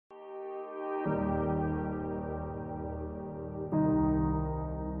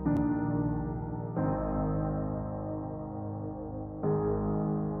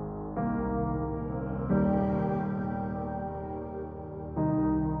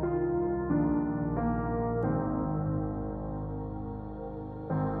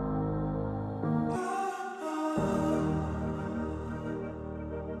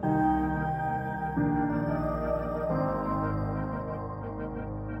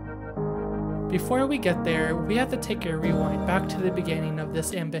Before we get there, we have to take a rewind back to the beginning of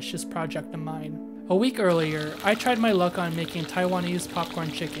this ambitious project of mine. A week earlier, I tried my luck on making Taiwanese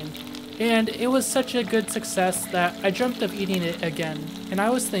popcorn chicken, and it was such a good success that I dreamt of eating it again. And I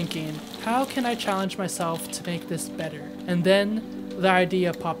was thinking, how can I challenge myself to make this better? And then the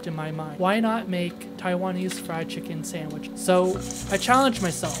idea popped in my mind. Why not make Taiwanese fried chicken sandwich? So I challenged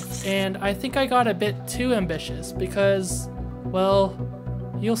myself, and I think I got a bit too ambitious because, well,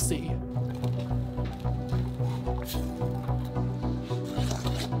 you'll see.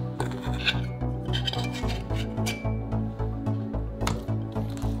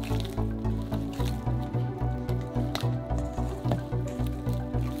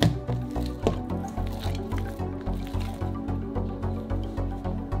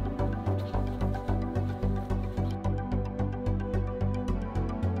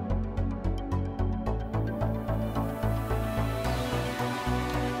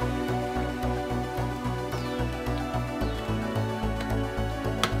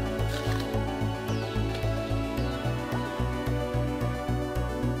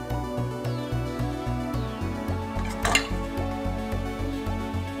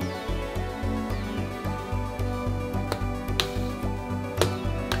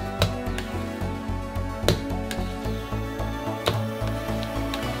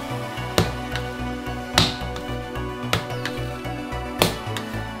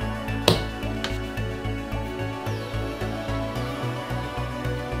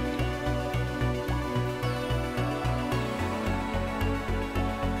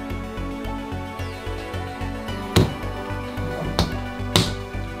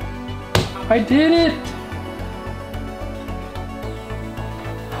 I did it!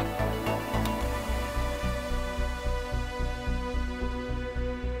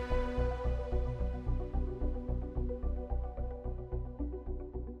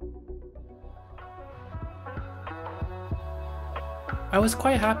 I was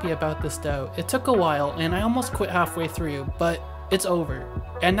quite happy about this dough. It took a while and I almost quit halfway through, but it's over.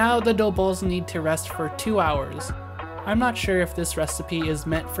 And now the dough balls need to rest for 2 hours. I'm not sure if this recipe is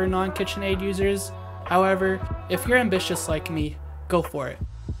meant for non-KitchenAid users. However, if you're ambitious like me, go for it.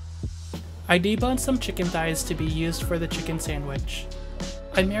 I deboned some chicken thighs to be used for the chicken sandwich.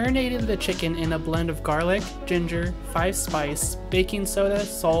 I marinated the chicken in a blend of garlic, ginger, 5-spice, baking soda,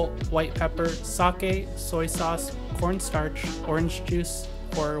 salt, white pepper, sake, soy sauce, cornstarch, orange juice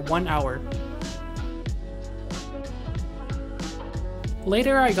for 1 hour.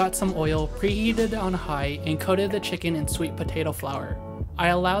 Later I got some oil, preheated on high, and coated the chicken in sweet potato flour. I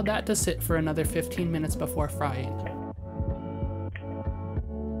allowed that to sit for another 15 minutes before frying.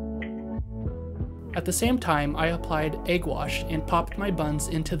 At the same time, I applied egg wash and popped my buns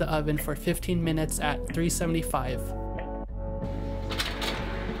into the oven for 15 minutes at 375.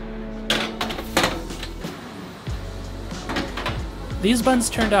 These buns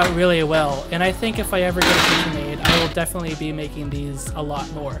turned out really well, and I think if I ever get a KitchenAid, I will definitely be making these a lot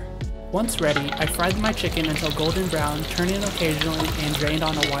more. Once ready, I fried my chicken until golden brown, turning occasionally, and drained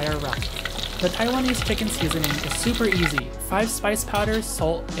on a wire rack. The Taiwanese chicken seasoning is super easy: 5 spice powders,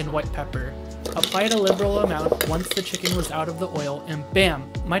 salt, and white pepper. Applied a liberal amount once the chicken was out of the oil, and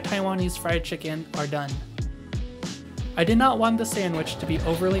bam! My Taiwanese fried chicken are done. I did not want the sandwich to be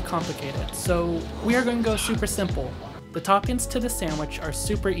overly complicated, so we are going to go super simple. The toppings to the sandwich are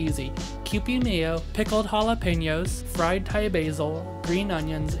super easy: Kewpie mayo, pickled jalapenos, fried Thai basil, green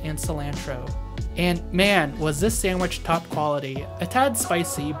onions, and cilantro. And man, was this sandwich top quality. A tad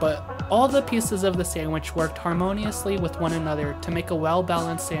spicy, but all the pieces of the sandwich worked harmoniously with one another to make a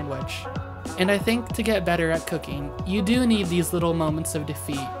well-balanced sandwich. And I think to get better at cooking, you do need these little moments of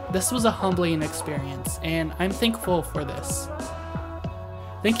defeat. This was a humbling experience, and I'm thankful for this.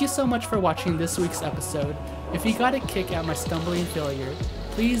 Thank you so much for watching this week's episode. If you got a kick at my stumbling failure,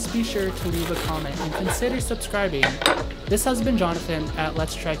 please be sure to leave a comment and consider subscribing. This has been Jonathan at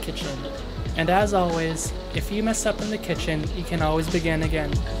Let's Try Kitchen. And as always, if you mess up in the kitchen, you can always begin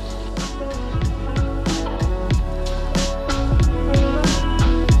again.